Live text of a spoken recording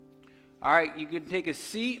All right, you can take a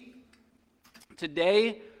seat.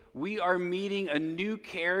 Today, we are meeting a new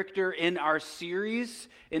character in our series,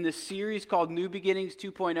 in the series called New Beginnings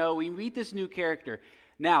 2.0. We meet this new character.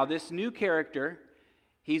 Now, this new character,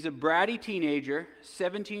 he's a bratty teenager,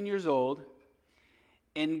 17 years old,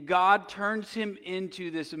 and God turns him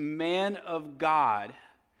into this man of God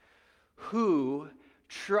who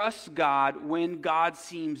trusts God when God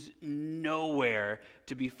seems nowhere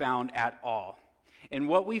to be found at all. And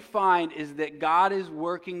what we find is that God is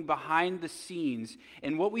working behind the scenes.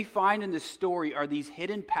 And what we find in this story are these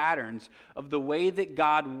hidden patterns of the way that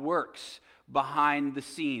God works behind the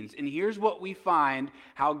scenes. And here's what we find,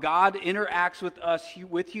 how God interacts with us,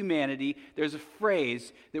 with humanity. There's a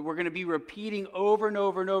phrase that we're going to be repeating over and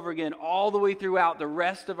over and over again all the way throughout the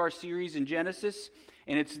rest of our series in Genesis.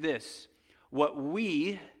 And it's this: what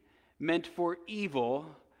we meant for evil,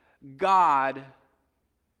 God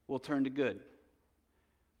will turn to good.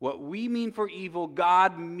 What we mean for evil,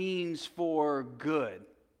 God means for good.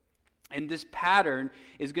 And this pattern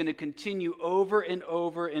is going to continue over and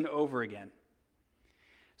over and over again.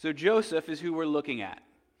 So Joseph is who we're looking at.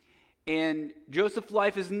 And Joseph's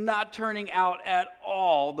life is not turning out at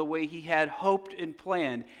all the way he had hoped and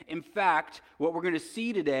planned. In fact, what we're going to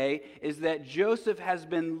see today is that Joseph has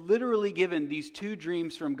been literally given these two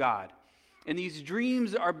dreams from God. And these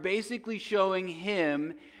dreams are basically showing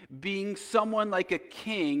him being someone like a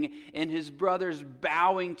king and his brothers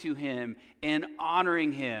bowing to him and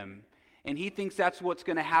honoring him. And he thinks that's what's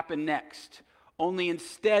going to happen next. Only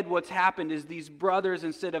instead what's happened is these brothers,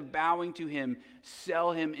 instead of bowing to him,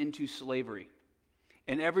 sell him into slavery.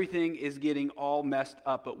 And everything is getting all messed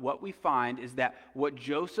up. But what we find is that what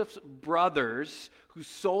Joseph's brothers who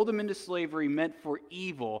sold him into slavery meant for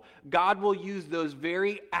evil, God will use those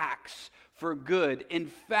very acts for good. In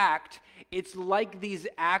fact, it's like these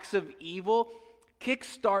acts of evil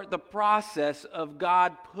kickstart the process of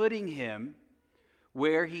God putting him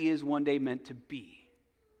where he is one day meant to be.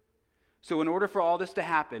 So in order for all this to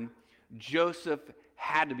happen, Joseph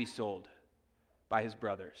had to be sold by his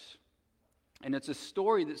brothers. And it's a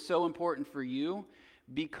story that's so important for you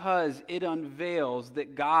because it unveils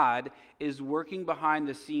that God is working behind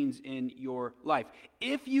the scenes in your life.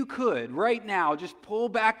 If you could, right now, just pull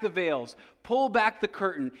back the veils, pull back the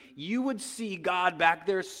curtain, you would see God back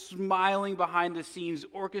there smiling behind the scenes,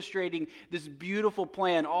 orchestrating this beautiful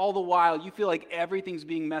plan. All the while, you feel like everything's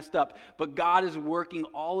being messed up, but God is working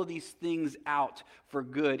all of these things out for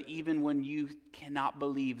good, even when you cannot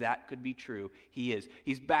believe that could be true. He is.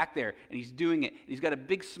 He's back there, and he's doing it. He's got a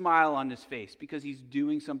big smile on his face because he's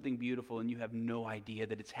doing something beautiful, and you have no idea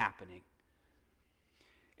that it's happening.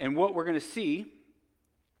 And what we're going to see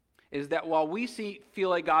is that while we feel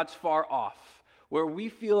like God's far off, where we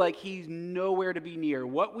feel like he's nowhere to be near,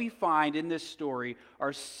 what we find in this story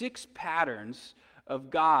are 6 patterns of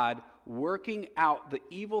God working out the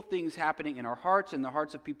evil things happening in our hearts and the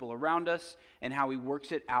hearts of people around us, and how he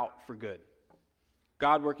works it out for good.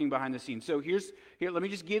 God working behind the scenes. So here, let me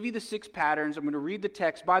just give you the 6 patterns. I'm going to read the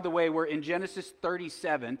text. By the way, we're in Genesis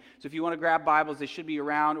 37. So if you want to grab Bibles, they should be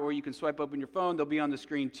around, or you can swipe open your phone. They'll be on the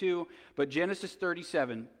screen too. But Genesis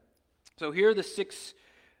 37. So here are the six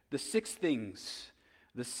things,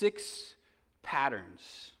 the 6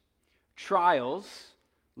 patterns. Trials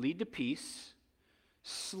lead to peace.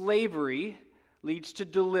 Slavery leads to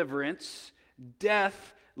deliverance.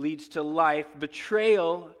 Death leads to life.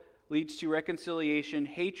 Betrayal leads to reconciliation.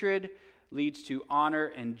 Hatred leads to honor.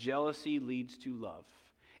 And jealousy leads to love.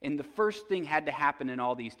 And the first thing had to happen in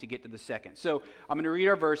all these to get to the second. So I'm going to read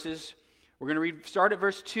our verses. We're going to start at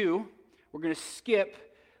verse 2. We're going to skip.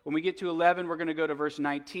 When we get to 11, we're going to go to verse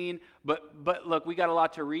 19. But look, we got a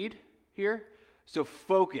lot to read here. So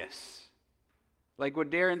focus. Like what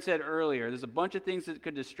Darren said earlier, there's a bunch of things that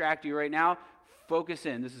could distract you right now. Focus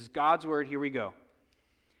in. This is God's word. Here we go.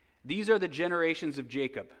 These are the generations of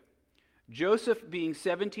Jacob. Joseph, being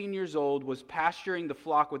 17 years old, was pasturing the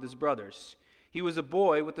flock with his brothers. He was a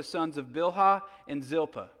boy with the sons of Bilhah and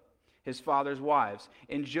Zilpah, his father's wives.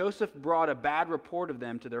 And Joseph brought a bad report of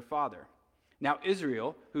them to their father. Now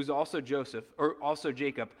Israel, who's also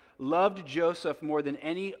Jacob, loved Joseph more than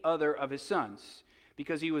any other of his sons,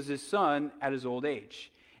 because he was his son at his old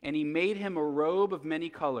age. And he made him a robe of many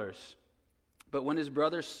colors. But when his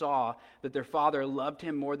brothers saw that their father loved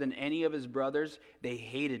him more than any of his brothers, they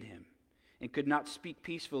hated him and could not speak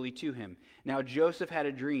peacefully to him. Now Joseph had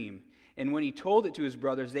a dream, and when he told it to his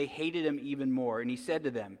brothers, they hated him even more. And he said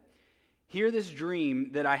to them, "Hear this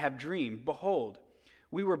dream that I have dreamed. Behold,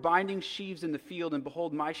 we were binding sheaves in the field, and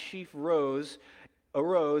behold, my sheaf arose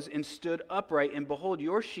and stood upright, and behold,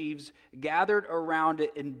 your sheaves gathered around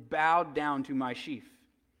it and bowed down to my sheaf.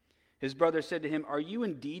 His brothers said to him, "Are you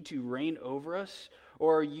indeed to reign over us?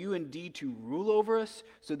 Or are you indeed to rule over us?"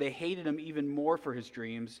 So they hated him even more for his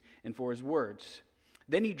dreams and for his words.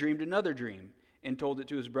 Then he dreamed another dream and told it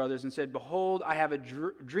to his brothers and said, "Behold, I have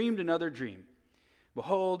dreamed another dream.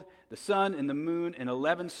 Behold, the sun and the moon and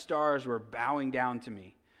 11 stars were bowing down to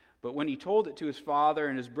me." But when he told it to his father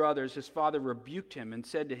and his brothers, his father rebuked him and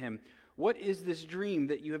said to him, "What is this dream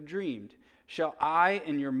that you have dreamed? Shall I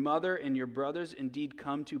and your mother and your brothers indeed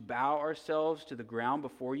come to bow ourselves to the ground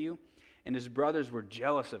before you?" And his brothers were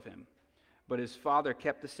jealous of him, but his father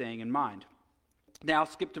kept the saying in mind. Now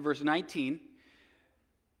skip to verse 19.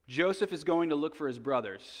 Joseph is going to look for his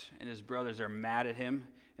brothers, and his brothers are mad at him,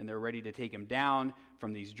 and they're ready to take him down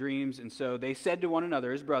from these dreams. And so they said to one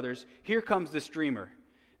another, his brothers, "Here comes this dreamer.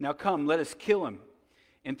 Now come, let us kill him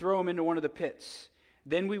and throw him into one of the pits.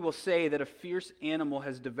 Then we will say that a fierce animal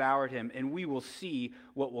has devoured him, and we will see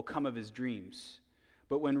what will come of his dreams."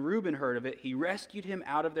 But when Reuben heard of it, he rescued him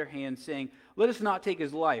out of their hands, saying, "Let us not take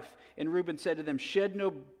his life." And Reuben said to them, "Shed no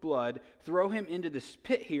blood, throw him into this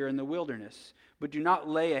pit here in the wilderness, but do not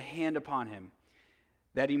lay a hand upon him,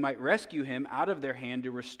 that he might rescue him out of their hand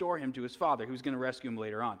to restore him to his father," who's going to rescue him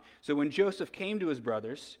later on. So when Joseph came to his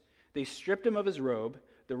brothers, they stripped him of his robe,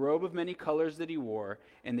 the robe of many colors that he wore,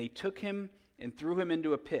 and they took him and threw him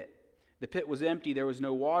into a pit. The pit was empty, there was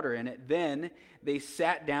no water in it. Then they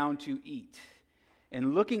sat down to eat.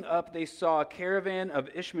 And looking up, they saw a caravan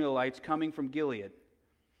of Ishmaelites coming from Gilead,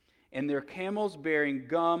 and their camels bearing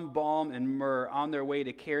gum, balm, and myrrh on their way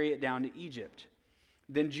to carry it down to Egypt.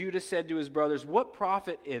 Then Judah said to his brothers, "What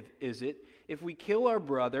profit is it if we kill our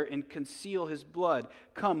brother and conceal his blood?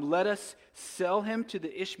 Come, let us sell him to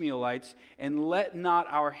the Ishmaelites, and let not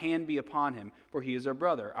our hand be upon him, for he is our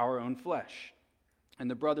brother, our own flesh." And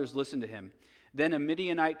the brothers listened to him. Then a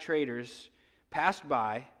Midianite traders passed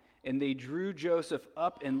by, and they drew Joseph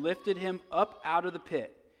up and lifted him up out of the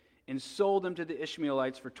pit and sold him to the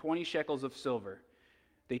Ishmaelites for 20 shekels of silver.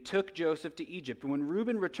 They took Joseph to Egypt. When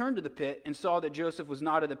Reuben returned to the pit and saw that Joseph was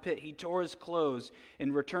not in the pit, he tore his clothes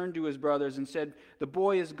and returned to his brothers and said, "The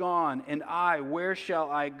boy is gone, and where shall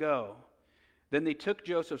I go?" Then they took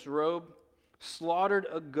Joseph's robe, slaughtered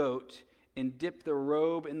a goat, and dipped the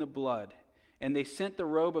robe in the blood. And they sent the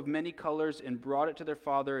robe of many colors and brought it to their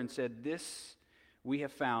father and said, "This we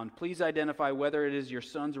have found. Please identify whether it is your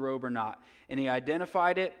son's robe or not." And he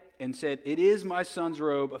identified it and said, "It is my son's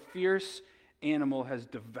robe. A fierce animal has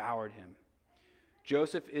devoured him."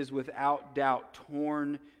 Joseph is without doubt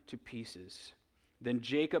torn to pieces. Then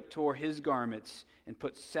Jacob tore his garments and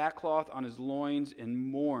put sackcloth on his loins and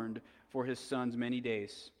mourned for his sons many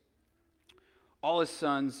days. All his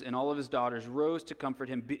sons and all of his daughters rose to comfort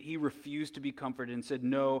him, but he refused to be comforted and said,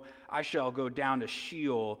 "No, I shall go down to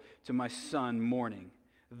Sheol to my son mourning."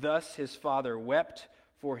 Thus his father wept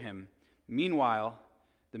for him. Meanwhile,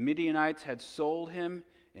 the Midianites had sold him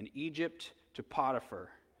in Egypt to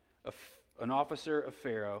Potiphar, an officer of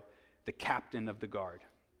Pharaoh, the captain of the guard.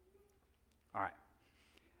 All right.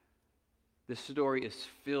 This story is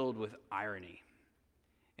filled with irony.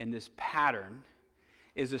 And this pattern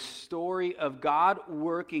is a story of God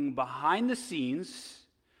working behind the scenes,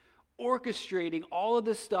 orchestrating all of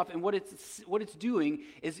this stuff. And what it's doing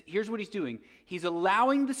is, here's what he's doing. He's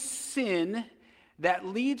allowing the sin that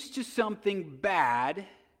leads to something bad,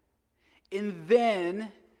 and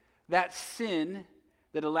then that sin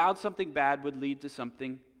that allowed something bad would lead to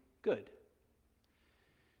something good.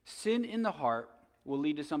 Sin in the heart will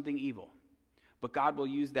lead to something evil, but God will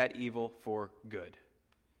use that evil for good.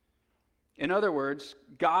 In other words,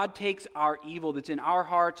 God takes our evil that's in our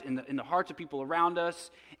hearts, in the hearts of people around us,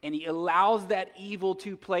 and he allows that evil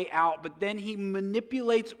to play out, but then he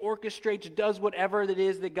manipulates, orchestrates, does whatever it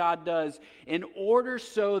is that God does in order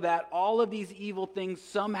so that all of these evil things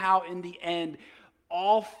somehow in the end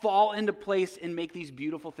all fall into place and make these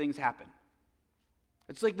beautiful things happen.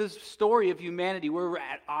 It's like this story of humanity where we're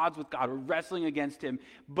at odds with God. We're wrestling against him.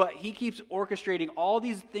 But he keeps orchestrating all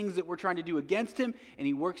these things that we're trying to do against him, and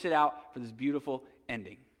he works it out for this beautiful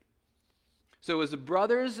ending. So as his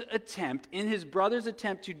brother's attempt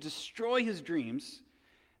to destroy his dreams,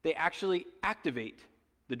 they actually activate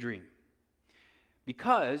the dream.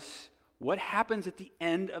 Because what happens at the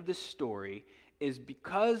end of this story is,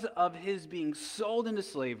 because of his being sold into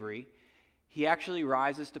slavery, he actually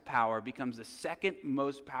rises to power, becomes the second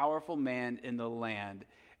most powerful man in the land.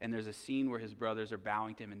 And there's a scene where his brothers are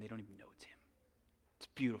bowing to him and they don't even know it's him. It's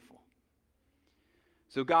beautiful.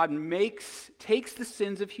 So God takes the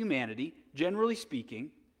sins of humanity, generally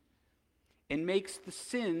speaking, and makes the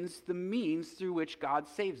sins the means through which God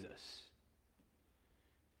saves us.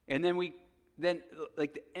 And then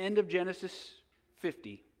like the end of Genesis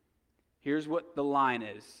 50, Here's what the line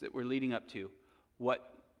is that we're leading up to.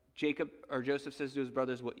 What Joseph says to his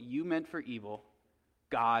brothers, what you meant for evil,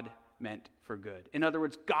 God meant for good. In other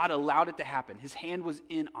words, God allowed it to happen. His hand was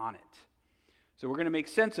in on it. So we're going to make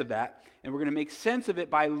sense of that, and we're going to make sense of it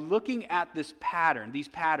by looking at this pattern, these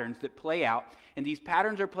patterns that play out. And these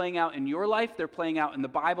patterns are playing out in your life, they're playing out in the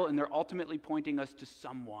Bible, and they're ultimately pointing us to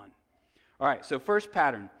someone. All right, so first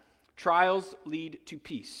pattern, trials lead to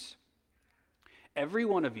peace. Every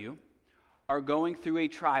one of you are going through a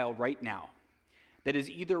trial right now that is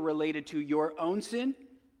either related to your own sin,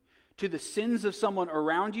 to the sins of someone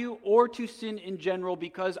around you, or to sin in general,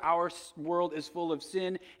 because our world is full of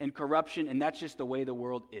sin and corruption, and that's just the way the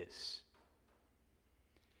world is.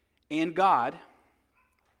 And God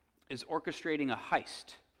is orchestrating a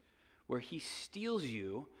heist where he steals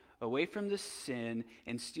you away from this sin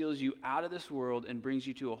and steals you out of this world and brings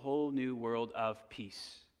you to a whole new world of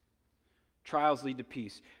peace. Trials lead to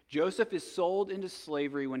peace. Joseph is sold into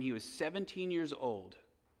slavery when he was 17 years old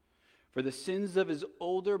for the sins of his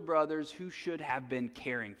older brothers who should have been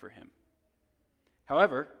caring for him.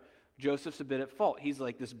 However, Joseph's a bit at fault. He's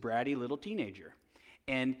like this bratty little teenager.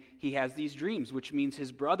 And he has these dreams, which means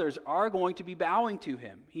his brothers are going to be bowing to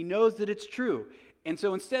him. He knows that it's true. And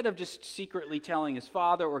so instead of just secretly telling his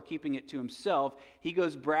father or keeping it to himself, he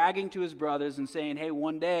goes bragging to his brothers and saying, hey,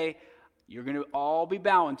 one day you're going to all be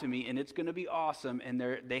bowing to me and it's going to be awesome. And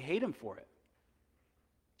they hate him for it.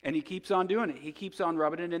 And he keeps on doing it. He keeps on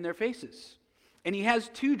rubbing it in their faces. And he has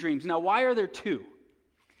two dreams. Now, why are there two?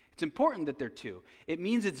 It's important that there are two. It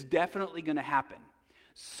means it's definitely going to happen.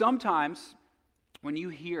 Sometimes when you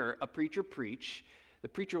hear a preacher preach, the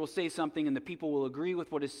preacher will say something and the people will agree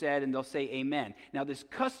with what is said and they'll say amen. Now, this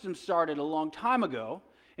custom started a long time ago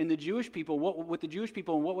in the Jewish people. With the Jewish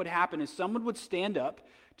people, and what would happen is someone would stand up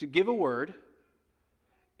to give a word,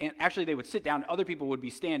 and actually they would sit down, other people would be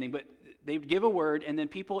standing, but they would give a word, and then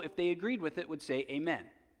people, if they agreed with it, would say amen.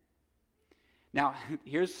 Now,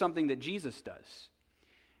 here's something that Jesus does.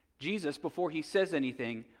 Jesus, before he says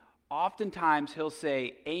anything, oftentimes he'll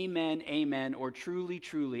say amen, amen, or truly,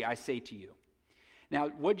 truly, I say to you. Now,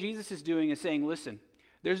 what Jesus is doing is saying, listen,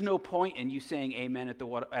 there's no point in you saying amen at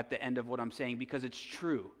the end of what I'm saying because it's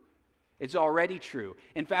true. It's already true.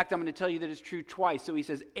 In fact, I'm going to tell you that it's true twice. So he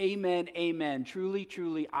says, amen, amen, truly,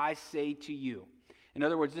 truly, I say to you. In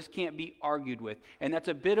other words, this can't be argued with. And that's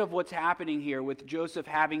a bit of what's happening here with Joseph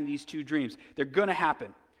having these two dreams. They're going to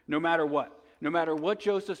happen no matter what. No matter what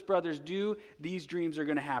Joseph's brothers do, these dreams are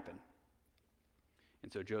going to happen.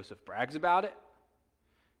 And so Joseph brags about it.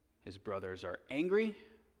 His brothers are angry.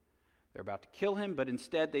 They're about to kill him, but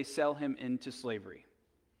instead they sell him into slavery.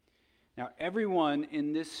 Now, everyone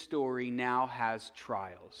in this story now has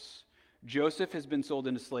trials. Joseph has been sold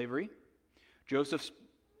into slavery. Joseph's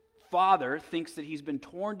father thinks that he's been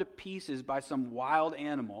torn to pieces by some wild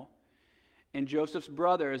animal. And Joseph's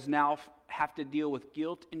brothers now have to deal with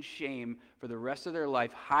guilt and shame for the rest of their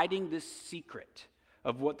life, hiding this secret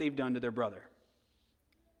of what they've done to their brother.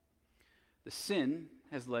 The sin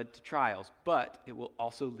has led to trials, but it will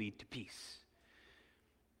also lead to peace.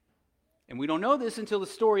 And we don't know this until the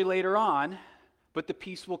story later on, but the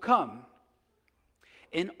peace will come.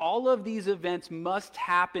 And all of these events must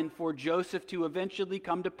happen for Joseph to eventually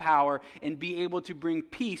come to power and be able to bring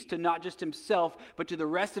peace to not just himself, but to the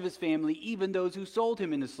rest of his family, even those who sold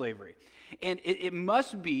him into slavery. And it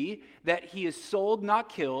must be that he is sold, not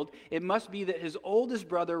killed. It must be that his oldest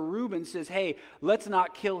brother, Reuben, says, hey, let's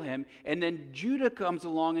not kill him. And then Judah comes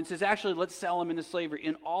along and says, actually, let's sell him into slavery.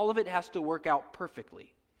 And all of it has to work out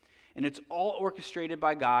perfectly. And it's all orchestrated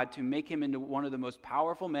by God to make him into one of the most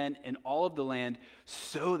powerful men in all of the land,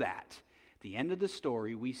 so that at the end of the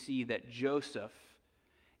story, we see that Joseph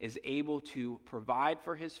is able to provide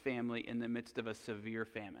for his family in the midst of a severe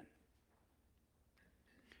famine.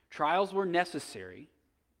 Trials were necessary,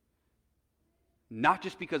 not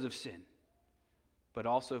just because of sin, but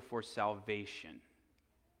also for salvation.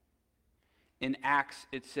 In Acts,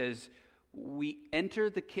 it says, we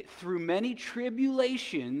enter through many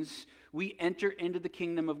tribulations, we enter into the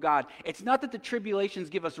kingdom of God. It's not that the tribulations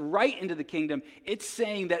give us right into the kingdom. It's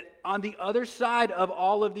saying that on the other side of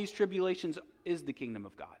all of these tribulations is the kingdom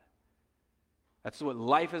of God. That's what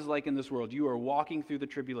life is like in this world. You are walking through the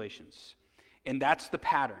tribulations. And that's the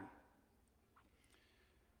pattern.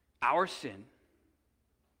 Our sin,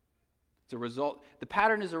 the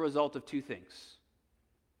pattern is a result of two things.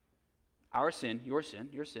 Our sin, your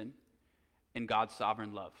sin, and God's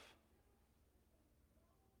sovereign love.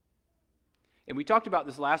 And we talked about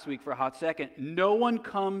this last week for a hot second. No one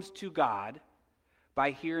comes to God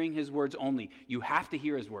by hearing his words only. You have to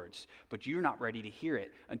hear his words, but you're not ready to hear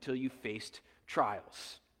it until you've faced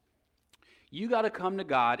trials. You got to come to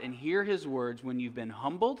God and hear his words when you've been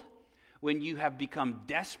humbled, when you have become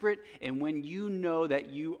desperate, and when you know that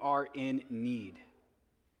you are in need.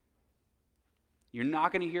 You're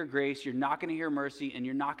not going to hear grace, you're not going to hear mercy, and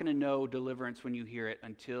you're not going to know deliverance when you hear it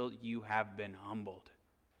until you have been humbled.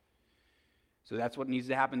 So that's what needs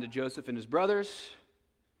to happen to Joseph and his brothers.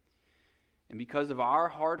 And because of our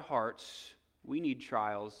hard hearts, we need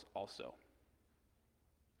trials also.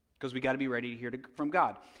 Because we got to be ready to hear from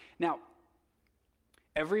God. Now,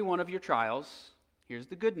 every one of your trials, here's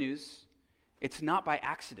the good news, it's not by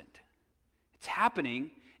accident. It's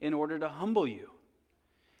happening in order to humble you.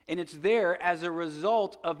 And it's there as a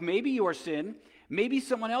result of maybe your sin, maybe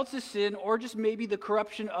someone else's sin, or just maybe the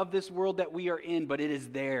corruption of this world that we are in, but it is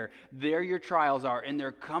there. There your trials are, and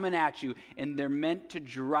they're coming at you, and they're meant to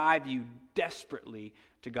drive you desperately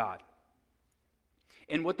to God.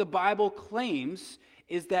 And what the Bible claims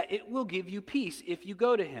is that it will give you peace if you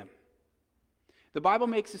go to him. The Bible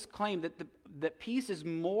makes this claim that peace is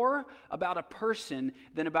more about a person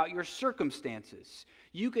than about your circumstances.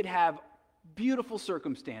 You could have beautiful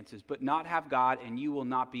circumstances, but not have God, and you will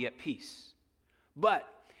not be at peace. But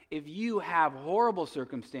if you have horrible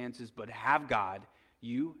circumstances, but have God,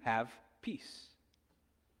 you have peace.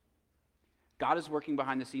 God is working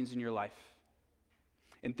behind the scenes in your life,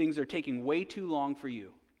 and things are taking way too long for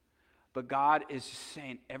you. But God is just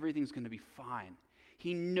saying everything's going to be fine.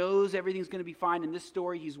 He knows everything's going to be fine in this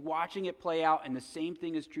story. He's watching it play out, and the same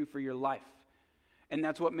thing is true for your life. And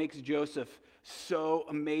that's what makes Joseph so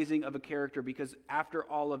amazing of a character, because after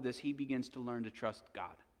all of this, he begins to learn to trust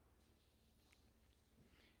God.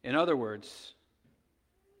 In other words,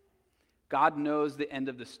 God knows the end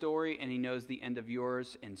of the story, and he knows the end of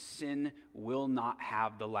yours, and sin will not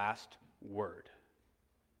have the last word.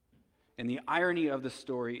 And the irony of the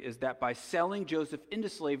story is that by selling Joseph into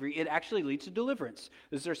slavery, it actually leads to deliverance.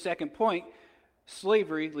 This is our second point.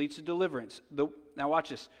 Slavery leads to deliverance. Now watch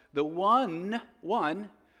this. The one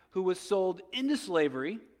who was sold into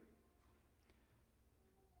slavery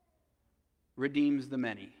redeems the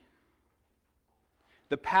many.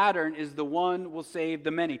 The pattern is the one will save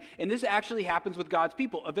the many. And this actually happens with God's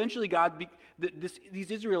people. Eventually,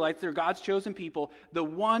 these Israelites, they're God's chosen people. The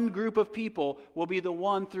one group of people will be the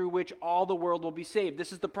one through which all the world will be saved.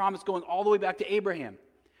 This is the promise going all the way back to Abraham.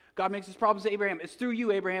 God makes this promise to Abraham. It's through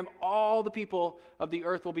you, Abraham, all the people of the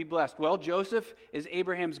earth will be blessed. Well, Joseph is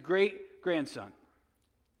Abraham's great-grandson.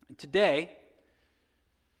 And today,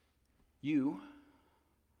 you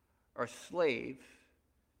are slave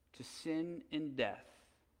to sin and death.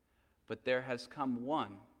 But there has come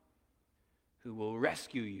one who will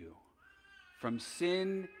rescue you from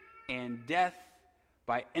sin and death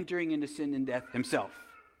by entering into sin and death himself.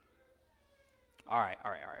 All right.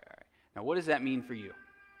 Now, what does that mean for you?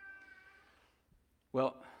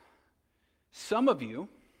 Well, some of you,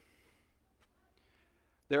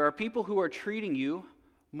 there are people who are treating you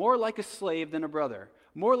more like a slave than a brother,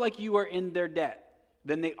 more like you are in their debt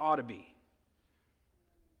than they ought to be.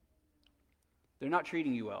 They're not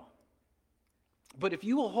treating you well. But if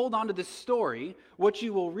you will hold on to this story, what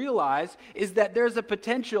you will realize is that there's a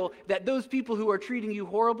potential that those people who are treating you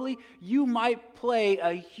horribly, you might play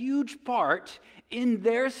a huge part in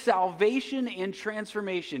their salvation and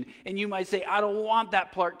transformation. And you might say, I don't want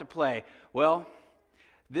that part to play. Well,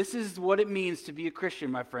 this is what it means to be a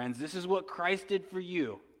Christian, my friends. This is what Christ did for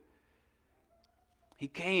you. He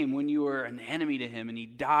came when you were an enemy to him, and he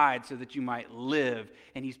died so that you might live.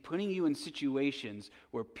 And he's putting you in situations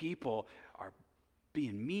where people are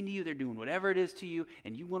being mean to you, they're doing whatever it is to you,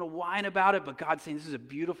 and you want to whine about it, but God's saying this is a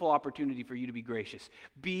beautiful opportunity for you to be gracious.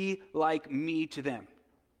 Be like me to them.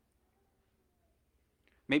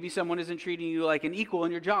 Maybe someone isn't treating you like an equal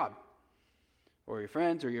in your job, or your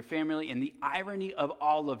friends, or your family, and the irony of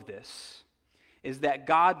all of this is that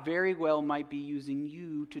God very well might be using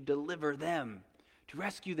you to deliver them, to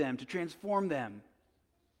rescue them, to transform them.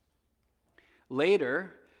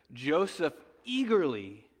 Later, Joseph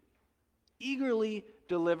eagerly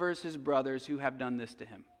delivers his brothers who have done this to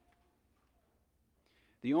him.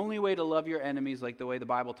 The only way to love your enemies like the way the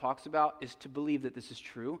Bible talks about is to believe that this is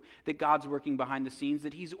true, that God's working behind the scenes,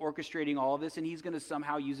 that he's orchestrating all of this, and he's going to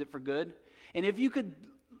somehow use it for good. And if you could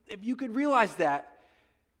realize that,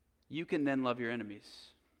 you can then love your enemies.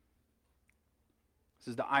 This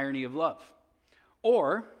is the irony of love.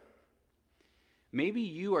 Or maybe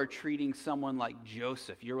you are treating someone like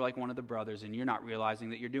Joseph. You're like one of the brothers, and you're not realizing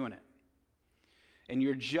that you're doing it. And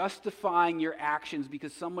you're justifying your actions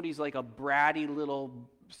because somebody's like a bratty little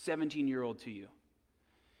 17-year-old to you.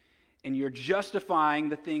 And you're justifying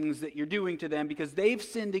the things that you're doing to them because they've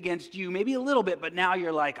sinned against you, maybe a little bit, but now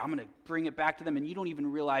you're like, I'm going to bring it back to them. And you don't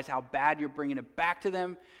even realize how bad you're bringing it back to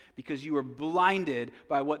them because you are blinded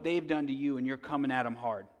by what they've done to you and you're coming at them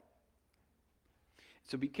hard.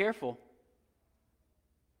 So be careful,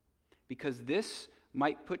 because this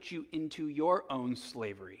might put you into your own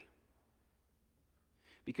slavery.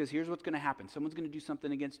 Because here's what's going to happen. Someone's going to do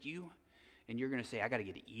something against you, and you're going to say, I got to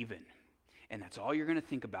get even. And that's all you're going to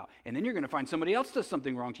think about. And then you're going to find somebody else does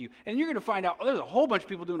something wrong to you. And you're going to find out, there's a whole bunch of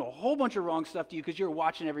people doing a whole bunch of wrong stuff to you because you're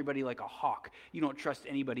watching everybody like a hawk. You don't trust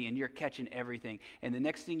anybody, and you're catching everything. And the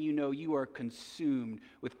next thing you know, you are consumed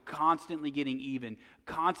with constantly getting even,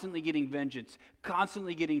 constantly getting vengeance,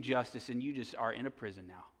 constantly getting justice, and you just are in a prison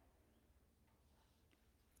now.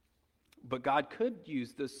 But God could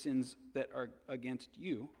use those sins that are against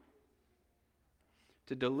you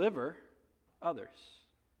to deliver others.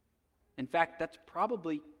 In fact, that's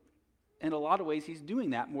probably, in a lot of ways, he's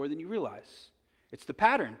doing that more than you realize. It's the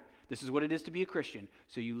pattern. This is what it is to be a Christian,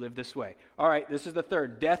 so you live this way. All right, this is the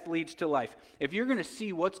third. Death leads to life. If you're going to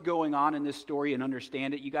see what's going on in this story and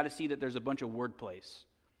understand it, you got to see that there's a bunch of word plays.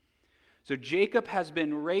 So Jacob has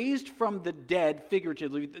been raised from the dead,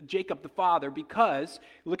 figuratively, Jacob the father, because,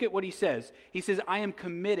 look at what he says. He says, I am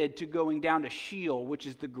committed to going down to Sheol, which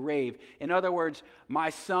is the grave. In other words,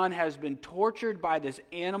 my son has been tortured by this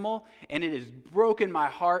animal, and it has broken my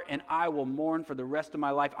heart, and I will mourn for the rest of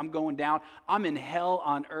my life. I'm going down. I'm in hell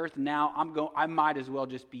on earth now. I might as well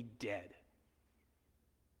just be dead.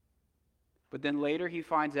 But then later he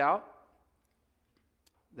finds out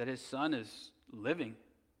that his son is living.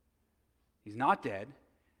 He's not dead.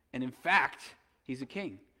 And in fact, he's a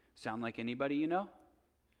king. Sound like anybody you know?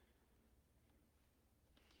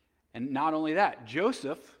 And not only that,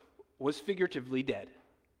 Joseph was figuratively dead.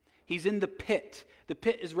 He's in the pit. The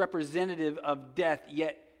pit is representative of death,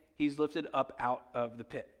 yet he's lifted up out of the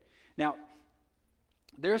pit. Now,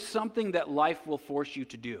 there's something that life will force you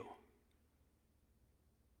to do.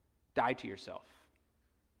 Die to yourself.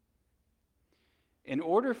 In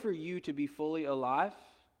order for you to be fully alive,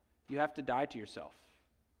 you have to die to yourself.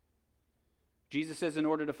 Jesus says in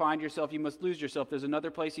order to find yourself, you must lose yourself. There's another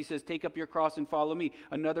place he says, take up your cross and follow me.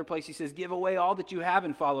 Another place he says, give away all that you have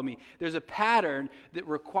and follow me. There's a pattern that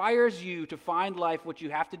requires you to find life. What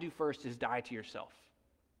you have to do first is die to yourself.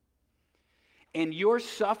 And your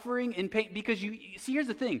suffering and pain, because you see, here's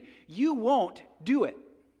the thing. You won't do it.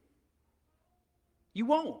 You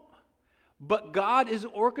won't. But God is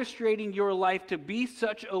orchestrating your life to be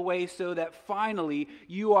such a way so that finally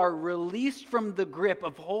you are released from the grip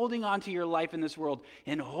of holding on to your life in this world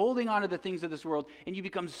and holding on to the things of this world, and you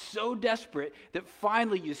become so desperate that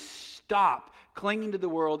finally you stop clinging to the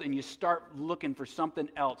world and you start looking for something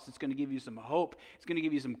else that's going to give you some hope. It's going to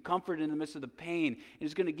give you some comfort in the midst of the pain. And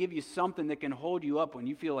it's going to give you something that can hold you up when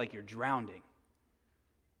you feel like you're drowning.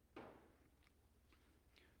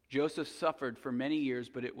 Joseph suffered for many years,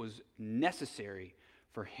 but it was necessary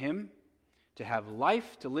for him to have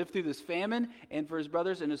life, to live through this famine, and for his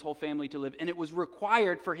brothers and his whole family to live. And it was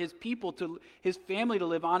required for his people his family to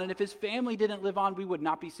live on. And if his family didn't live on, we would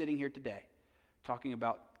not be sitting here today talking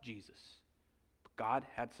about Jesus. But God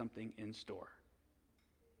had something in store.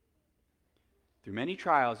 Through many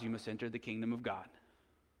trials, you must enter the kingdom of God.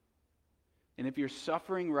 And if you're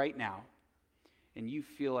suffering right now, and you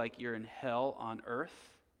feel like you're in hell on earth,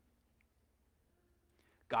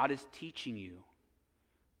 God is teaching you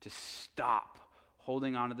to stop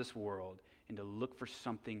holding on to this world and to look for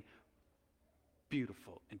something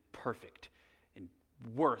beautiful and perfect and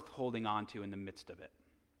worth holding on to in the midst of it.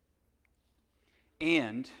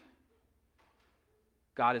 And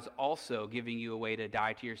God is also giving you a way to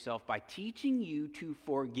die to yourself by teaching you to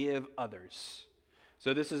forgive others.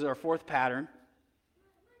 So this is our fourth pattern.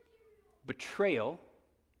 Betrayal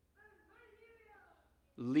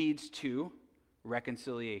leads to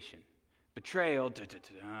reconciliation. Betrayal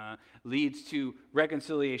leads to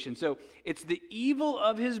reconciliation. So it's the evil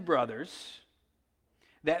of his brothers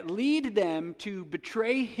that lead them to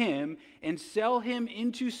betray him and sell him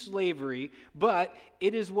into slavery, but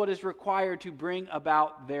it is what is required to bring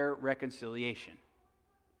about their reconciliation.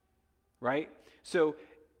 Right? So,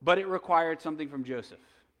 but it required something from Joseph.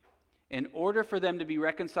 In order for them to be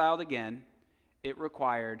reconciled again, it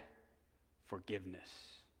required forgiveness.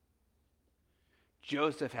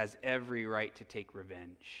 Joseph has every right to take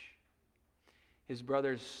revenge. His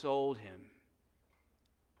brothers sold him.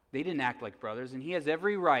 They didn't act like brothers, and he has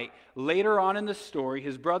every right. Later on in the story,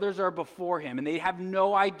 his brothers are before him, and they have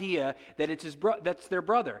no idea that that's their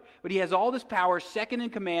brother. But he has all this power, second in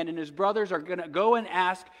command, and his brothers are going to go and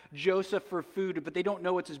ask Joseph for food, but they don't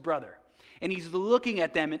know it's his brother. And he's looking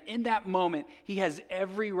at them, and in that moment, he has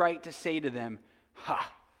every right to say to them,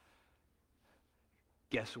 "Ha,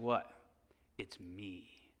 guess what? It's me.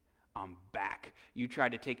 I'm back. You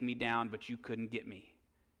tried to take me down, but you couldn't get me.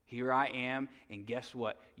 Here I am, and guess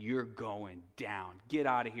what? You're going down. Get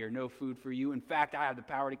out of here. No food for you. In fact, I have the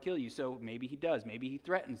power to kill you." So maybe he does. Maybe he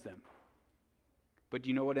threatens them. But do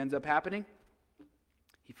you know what ends up happening?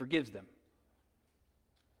 He forgives them.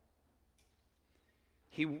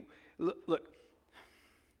 Look,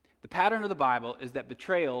 the pattern of the Bible is that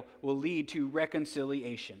betrayal will lead to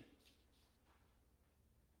reconciliation.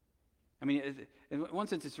 I mean, in one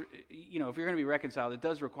sense, it's, if you're going to be reconciled, it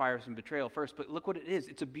does require some betrayal first, but look what it is.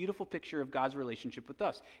 It's a beautiful picture of God's relationship with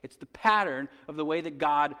us. It's the pattern of the way that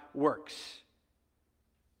God works.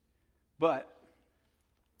 But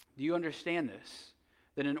do you understand this?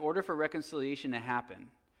 That in order for reconciliation to happen,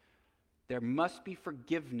 there must be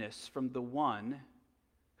forgiveness from the one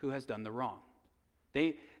who has done the wrong.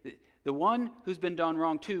 The one who's been done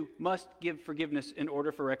wrong to must give forgiveness in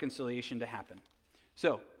order for reconciliation to happen.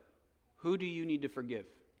 So, who do you need to forgive?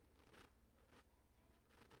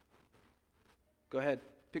 Go ahead,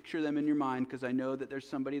 picture them in your mind, because I know that there's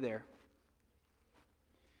somebody there.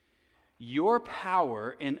 Your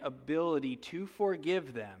power and ability to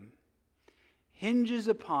forgive them hinges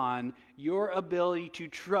upon your ability to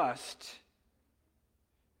trust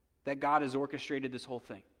that God has orchestrated this whole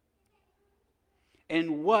thing.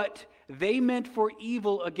 And what they meant for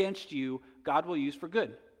evil against you, God will use for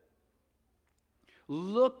good.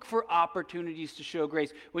 Look for opportunities to show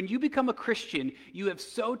grace. When you become a Christian, you have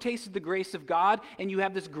so tasted the grace of God, and you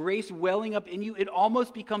have this grace welling up in you, it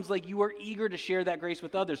almost becomes like you are eager to share that grace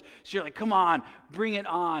with others. So you're like, come on, bring it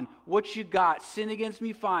on. What you got? Sin against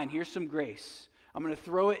me? Fine, here's some grace. I'm going to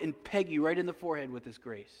throw it and peg you right in the forehead with this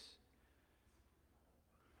grace.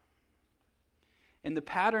 And the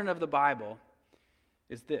pattern of the Bible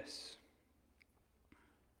is this.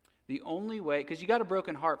 The only way, because you got a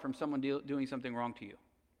broken heart from someone doing something wrong to you.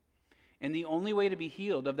 And the only way to be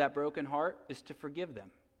healed of that broken heart is to forgive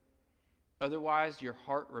them. Otherwise, your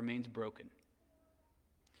heart remains broken.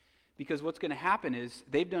 Because what's going to happen is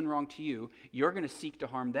they've done wrong to you, you're going to seek to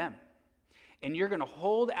harm them. And you're going to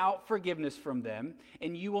hold out forgiveness from them,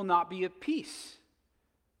 and you will not be at peace.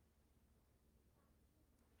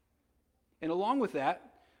 And along with that,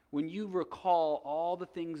 when you recall all the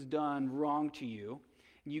things done wrong to you,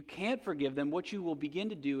 you can't forgive them, what you will begin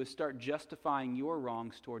to do is start justifying your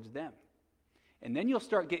wrongs towards them. And then you'll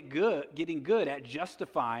start getting good at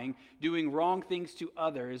justifying doing wrong things to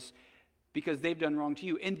others because they've done wrong to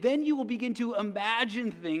you. And then you will begin to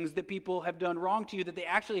imagine things that people have done wrong to you that they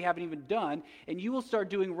actually haven't even done, and you will start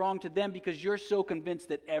doing wrong to them because you're so convinced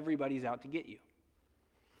that everybody's out to get you.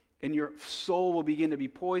 And your soul will begin to be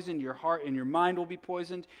poisoned, your heart and your mind will be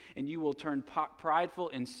poisoned, and you will turn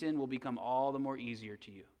prideful, and sin will become all the more easier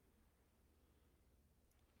to you.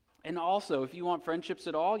 And also, if you want friendships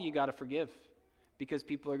at all, you got to forgive, because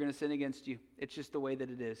people are going to sin against you. It's just the way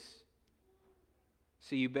that it is.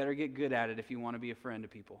 So you better get good at it if you want to be a friend to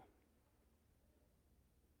people.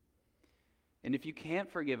 And if you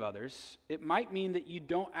can't forgive others, it might mean that you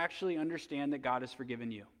don't actually understand that God has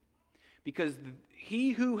forgiven you. Because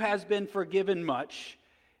he who has been forgiven much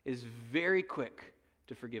is very quick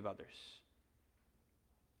to forgive others.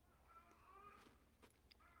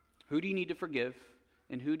 Who do you need to forgive,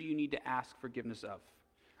 and who do you need to ask forgiveness of?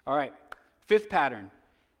 All right, fifth pattern.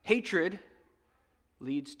 Hatred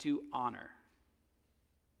leads to honor.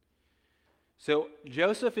 So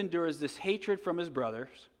Joseph endures this hatred from his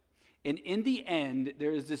brothers, and in the end,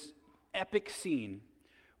 there is this epic scene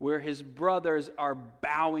where his brothers are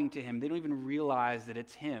bowing to him. They don't even realize that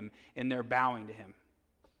it's him, and they're bowing to him.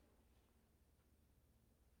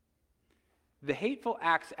 The hateful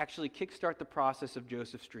acts actually kickstart the process of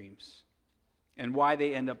Joseph's dreams and why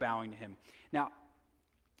they end up bowing to him. Now,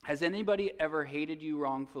 has anybody ever hated you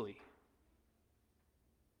wrongfully?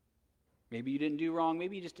 Maybe you didn't do wrong,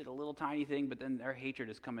 maybe you just did a little tiny thing, but then their hatred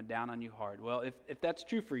is coming down on you hard. Well, if that's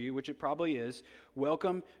true for you, which it probably is,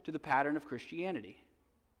 welcome to the pattern of Christianity.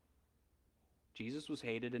 Jesus was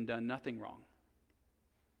hated and done nothing wrong.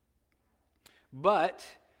 But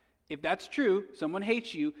if that's true, someone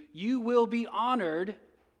hates you, you will be honored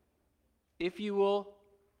if you will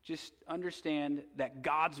just understand that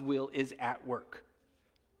God's will is at work.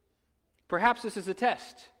 Perhaps this is a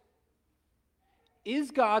test. Is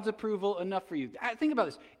God's approval enough for you? Think about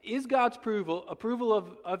this. Is God's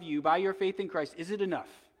approval of you by your faith in Christ, is it enough?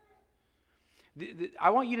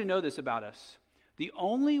 I want you to know this about us. The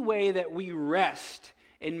only way that we rest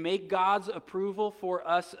and make God's approval for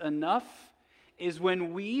us enough is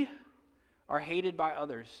when we are hated by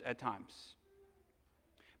others at times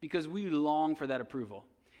because we long for that approval.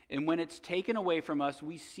 And when it's taken away from us,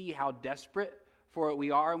 we see how desperate for it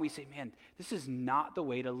we are, and we say, man, this is not the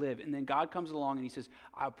way to live. And then God comes along and he says,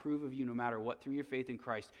 I approve of you no matter what through your faith in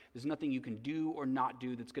Christ. There's nothing you can do or not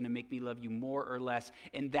do that's going to make me love you more or less,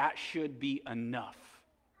 and that should be enough.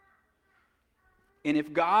 And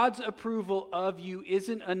if God's approval of you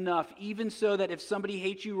isn't enough, even so that if somebody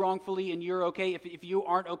hates you wrongfully and you're okay, if you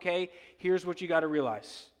aren't okay, here's what you got to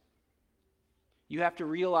realize. You have to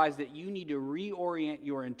realize that you need to reorient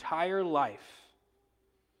your entire life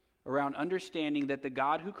around understanding that the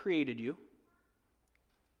God who created you,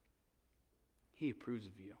 he approves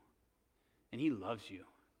of you, and he loves you.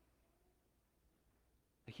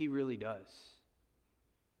 Like he really does.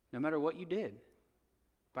 No matter what you did,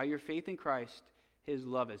 by your faith in Christ, his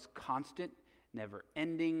love is constant, never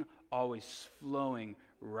ending, always flowing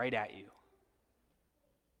right at you.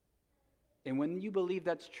 And when you believe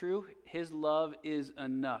that's true, his love is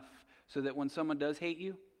enough so that when someone does hate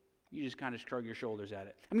you, you just kind of shrug your shoulders at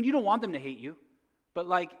it. I mean, you don't want them to hate you, but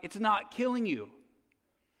like, it's not killing you.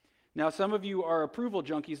 Now, some of you are approval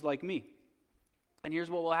junkies like me. And here's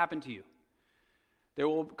what will happen to you. There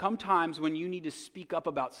will come times when you need to speak up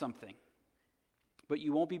about something, but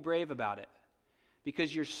you won't be brave about it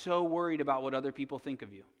because you're so worried about what other people think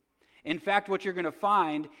of you. In fact, what you're going to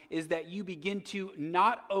find is that you begin to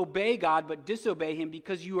not obey God, but disobey him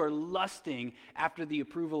because you are lusting after the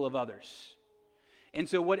approval of others. And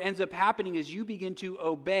so what ends up happening is you begin to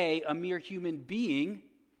obey a mere human being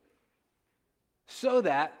so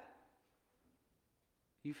that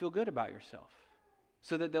you feel good about yourself,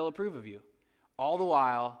 so that they'll approve of you. All the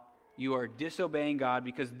while, you are disobeying God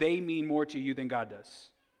because they mean more to you than God does.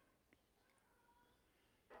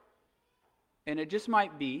 And it just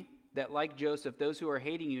might be that, like Joseph, those who are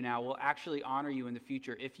hating you now will actually honor you in the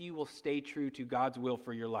future if you will stay true to God's will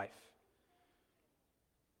for your life.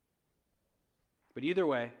 But either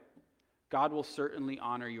way, God will certainly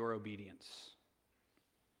honor your obedience.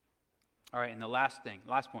 All right, and the last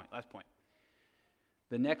point.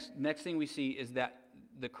 The next thing we see is that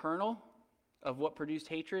the kernel of what produced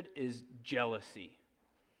hatred is jealousy.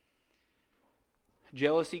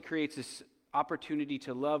 Jealousy creates this opportunity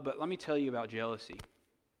to love, but let me tell you about jealousy.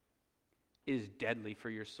 It is deadly for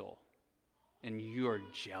your soul, and you are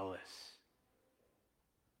jealous.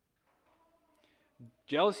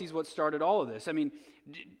 Jealousy is what started all of this. I mean,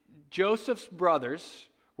 Joseph's brothers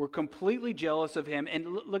were completely jealous of him, and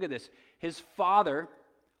look at this. His father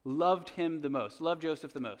loved him the most, loved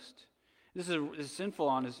Joseph the most. This is sinful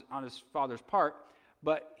on his father's part,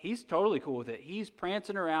 but he's totally cool with it. He's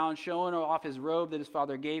prancing around, showing off his robe that his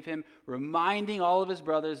father gave him, reminding all of his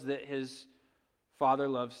brothers that his father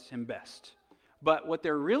loves him best. But what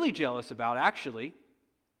they're really jealous about, actually,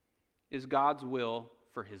 is God's will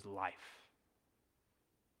for his life.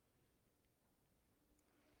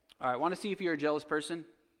 All right, want to see if you're a jealous person?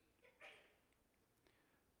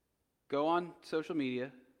 Go on social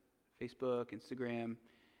media, Facebook, Instagram,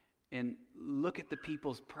 and look at the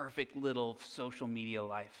people's perfect little social media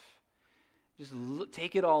life. Just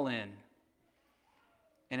take it all in.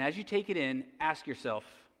 And as you take it in, ask yourself,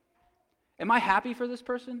 am I happy for this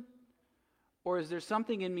person? Or is there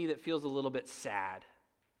something in me that feels a little bit sad?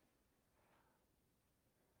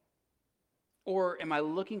 Or am I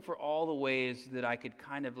looking for all the ways that I could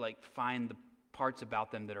kind of like find the parts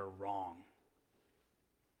about them that are wrong?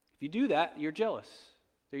 If you do that, you're jealous.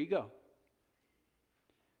 There you go.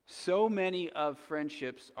 So many of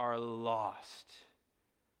friendships are lost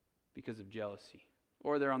because of jealousy,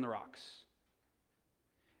 or they're on the rocks.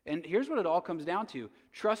 And here's what it all comes down to: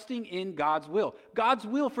 trusting in God's will. God's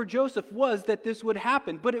will for Joseph was that this would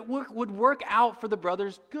happen, but it would work out for the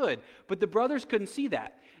brothers' good. But the brothers couldn't see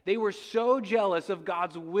that. They were so jealous of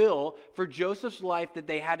God's will for Joseph's life that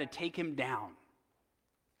they had to take him down.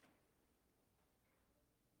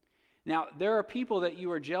 Now, there are people that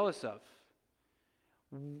you are jealous of.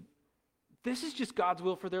 This is just God's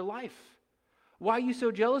will for their life. Why are you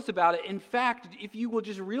so jealous about it? In fact, if you will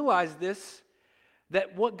just realize this,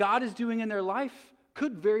 that what God is doing in their life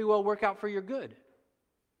could very well work out for your good.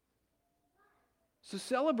 So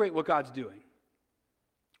celebrate what God's doing.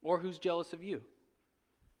 Or who's jealous of you?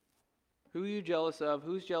 Who are you jealous of?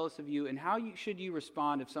 Who's jealous of you? And how should you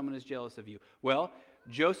respond if someone is jealous of you? Well,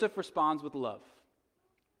 Joseph responds with love.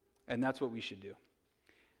 And that's what we should do.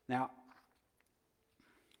 Now,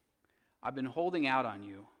 I've been holding out on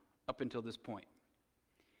you up until this point.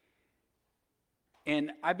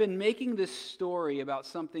 And I've been making this story about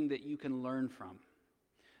something that you can learn from.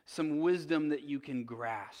 some wisdom that you can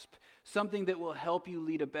grasp, something that will help you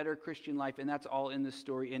lead a better Christian life, and that's all in this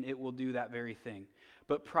story, and it will do that very thing.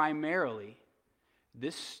 But primarily,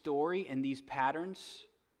 this story and these patterns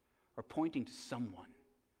are pointing to someone,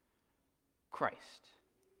 Christ.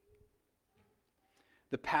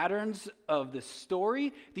 The patterns of the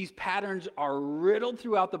story, these patterns are riddled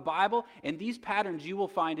throughout the Bible, and these patterns you will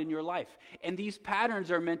find in your life. And these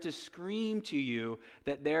patterns are meant to scream to you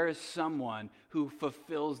that there is someone who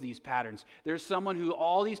fulfills these patterns. There's someone who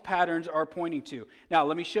all these patterns are pointing to. Now,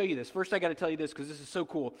 let me show you this. First, I got to tell you this because this is so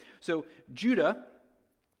cool. So, Judah,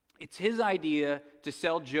 it's his idea to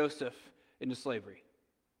sell Joseph into slavery.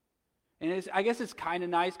 And I guess it's kind of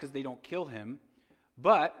nice because they don't kill him.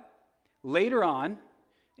 But later on,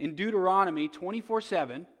 in Deuteronomy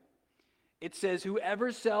 24:7, it says,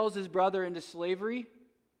 whoever sells his brother into slavery,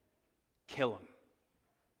 kill him.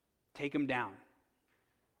 Take him down.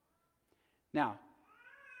 Now,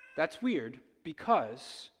 that's weird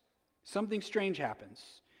because something strange happens.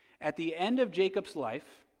 At the end of Jacob's life,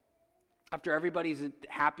 after everybody's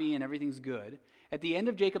happy and everything's good, at the end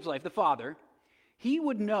of Jacob's life, the father, he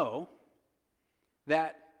would know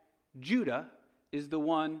that Judah is the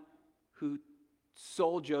one who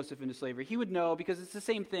sold Joseph into slavery. He would know because it's the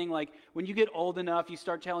same thing. Like when you get old enough, you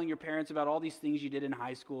start telling your parents about all these things you did in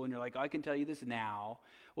high school, and you're like, I can tell you this now.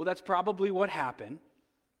 Well, that's probably what happened.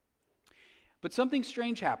 But something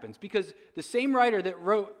strange happens because the same writer that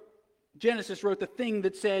wrote Genesis wrote the thing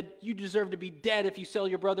that said you deserve to be dead if you sell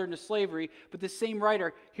your brother into slavery. But the same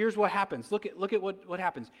writer, here's what happens. Look at what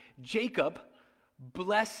happens. Jacob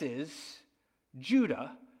blesses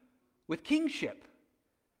Judah with kingship.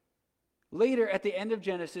 Later, at the end of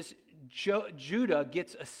Genesis, Judah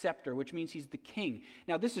gets a scepter, which means he's the king.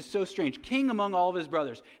 Now, this is so strange. King among all of his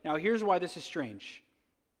brothers. Now, here's why this is strange.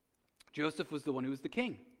 Joseph was the one who was the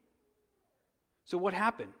king. So what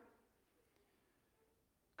happened?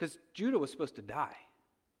 Because Judah was supposed to die,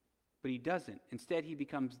 but he doesn't. Instead, he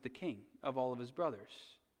becomes the king of all of his brothers.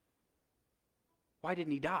 Why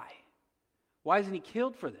didn't he die? Why isn't he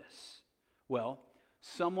killed for this? Well,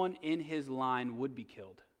 someone in his line would be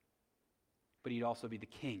killed, but he'd also be the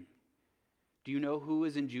king. Do you know who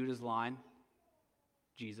is in Judah's line?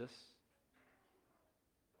 Jesus.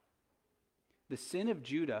 The sin of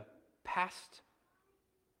Judah passed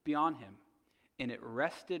beyond him, and it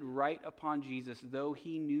rested right upon Jesus, though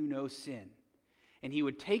he knew no sin. And he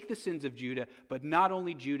would take the sins of Judah, but not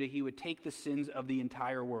only Judah, he would take the sins of the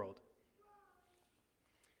entire world.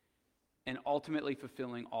 And ultimately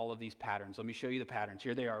fulfilling all of these patterns. Let me show you the patterns.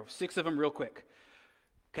 Here they are, 6 of them real quick.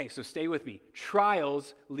 Okay, so stay with me.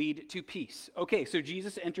 Trials lead to peace. Okay, so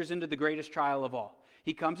Jesus enters into the greatest trial of all.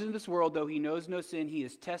 He comes into this world, though he knows no sin. He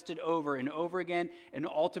is tested over and over again, and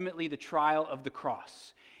ultimately the trial of the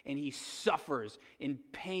cross. And he suffers in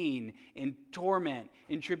pain, in torment,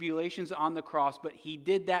 in tribulations on the cross, but he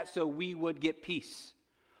did that so we would get peace.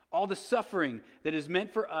 All the suffering that is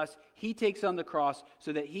meant for us, he takes on the cross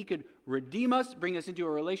so that he could redeem us, bring us into a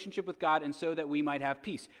relationship with God, and so that we might have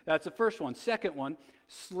peace. That's the first one. Second one,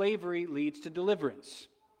 slavery leads to deliverance.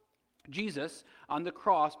 Jesus, on the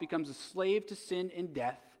cross, becomes a slave to sin and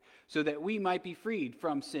death so that we might be freed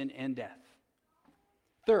from sin and death.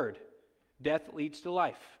 Third, death leads to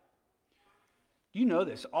life. You know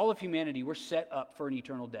this. All of humanity, we're set up for an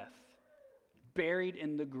eternal death, buried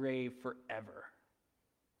in the grave forever.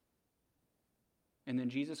 And then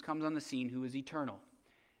Jesus comes on the scene who is eternal.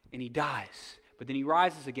 And he dies. But then he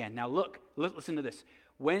rises again. Now look, listen to this.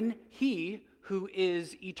 When he who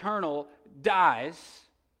is eternal dies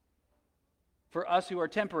for us who are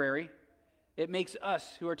temporary, it makes us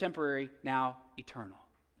who are temporary now eternal.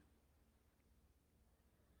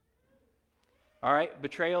 All right,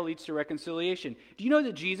 betrayal leads to reconciliation. Do you know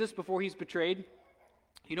that Jesus, before he's betrayed,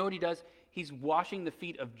 you know what he does? He's washing the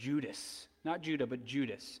feet of Judas. Not Judah, but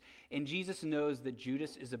Judas. And Jesus knows that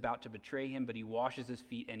Judas is about to betray him, but he washes his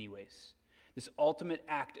feet anyways. This ultimate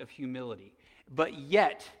act of humility. But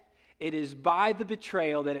yet, it is by the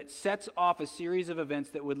betrayal that it sets off a series of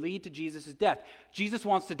events that would lead to Jesus' death. Jesus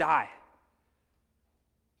wants to die.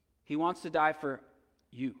 He wants to die for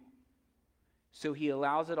you. So he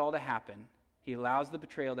allows it all to happen. He allows the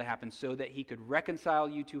betrayal to happen so that he could reconcile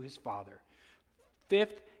you to his Father.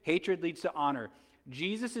 Fifth, hatred leads to honor.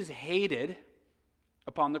 Jesus is hated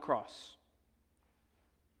upon the cross.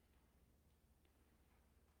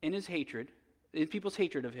 In his hatred, in people's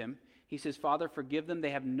hatred of him, he says, Father, forgive them.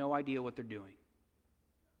 They have no idea what they're doing.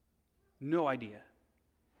 No idea.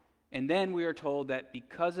 And then we are told that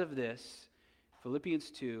because of this,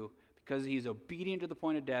 Philippians 2, because he's obedient to the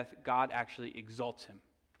point of death, God actually exalts him.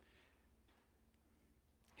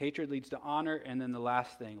 Hatred leads to honor, and then the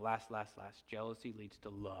last thing, last, jealousy leads to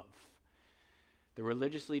love. The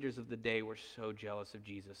religious leaders of the day were so jealous of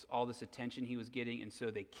Jesus, all this attention he was getting, and so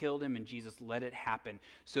they killed him, and Jesus let it happen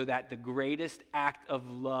so that the greatest act of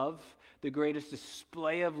love, the greatest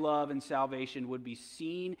display of love and salvation would be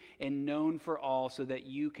seen and known for all, so that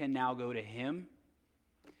you can now go to him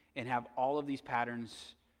and have all of these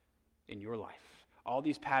patterns in your life. All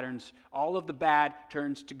these patterns, all of the bad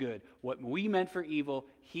turns to good. What we meant for evil,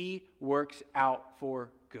 he works out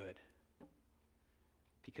for good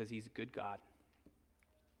because he's a good God.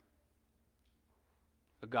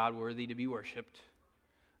 A God worthy to be worshiped,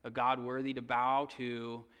 a God worthy to bow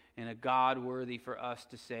to, and a God worthy for us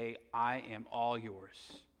to say, I am all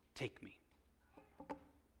yours. Take me.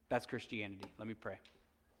 That's Christianity. Let me pray.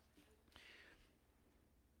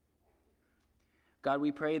 God,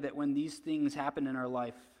 we pray that when these things happen in our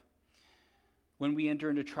life, when we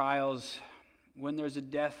enter into trials, when there's a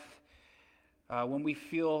death, when we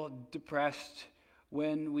feel depressed,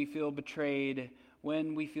 when we feel betrayed,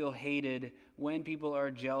 when we feel hated, when people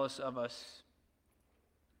are jealous of us,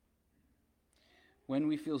 when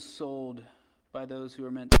we feel sold by those who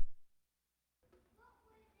are meant to...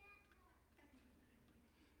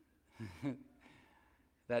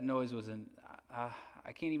 That noise was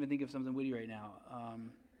I can't even think of something witty right now.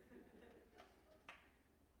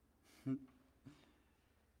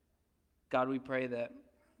 God, we pray that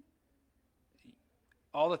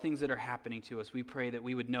all the things that are happening to us, we pray that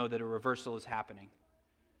we would know that a reversal is happening.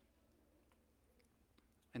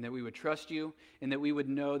 And that we would trust you, and that we would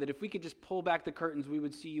know that if we could just pull back the curtains, we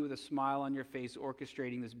would see you with a smile on your face,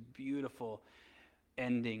 orchestrating this beautiful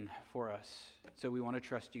ending for us. So we want to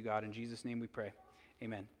trust you, God. In Jesus' name we pray.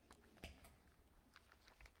 Amen.